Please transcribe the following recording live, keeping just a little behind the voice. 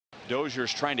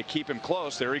Dozier's trying to keep him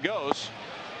close. There he goes.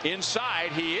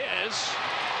 Inside, he is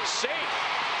safe.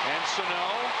 And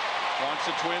Sano wants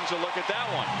the Twins to look at that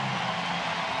one.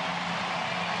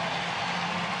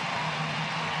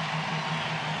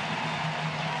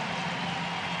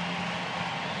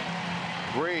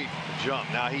 Great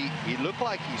jump. Now he looked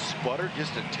like he sputtered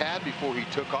just a tad before he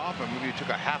took off, and maybe he took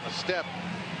a half a step.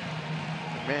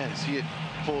 But man, see it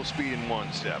full speed in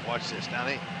one step. Watch this. Now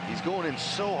he's going in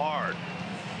so hard.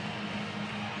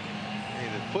 Hey,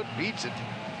 the foot beats it.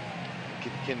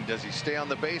 Does he stay on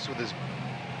the base with his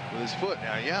foot?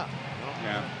 Now, yeah. Well,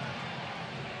 yeah.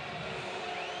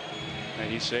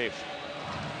 And he's safe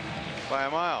by a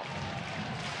mile.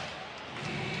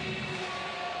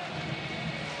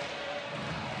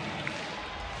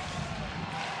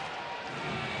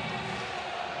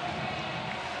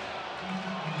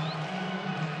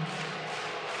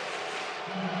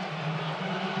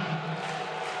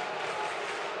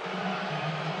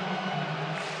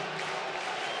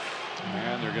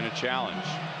 They're going to challenge.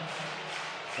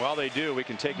 While they do, we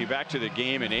can take you back to the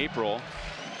game in April.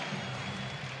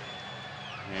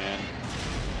 And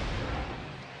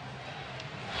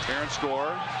Terrance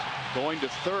Gore going to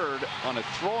third on a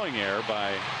throwing error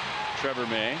by Trevor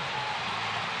May.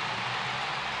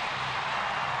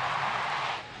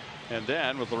 And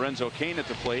then with Lorenzo Cain at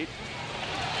the plate,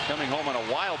 coming home on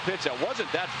a wild pitch that wasn't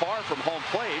that far from home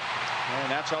plate.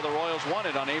 And that's how the Royals won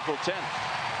it on April 10th.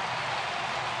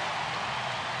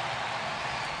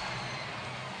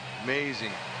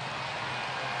 Amazing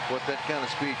what that kind of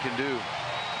speed can do.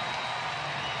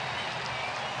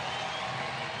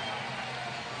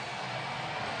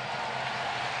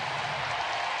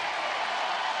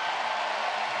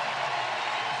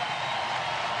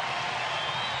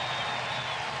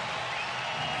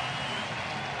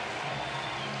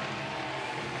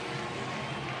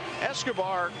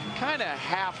 Escobar kind of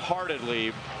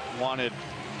half-heartedly wanted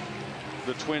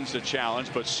the Twins to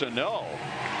challenge, but Sano,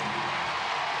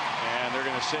 and they're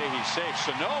going to say he's safe.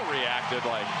 Sano reacted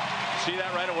like, see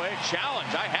that right away? Challenge.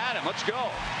 I had him. Let's go.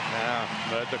 Yeah.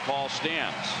 But the call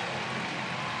stands.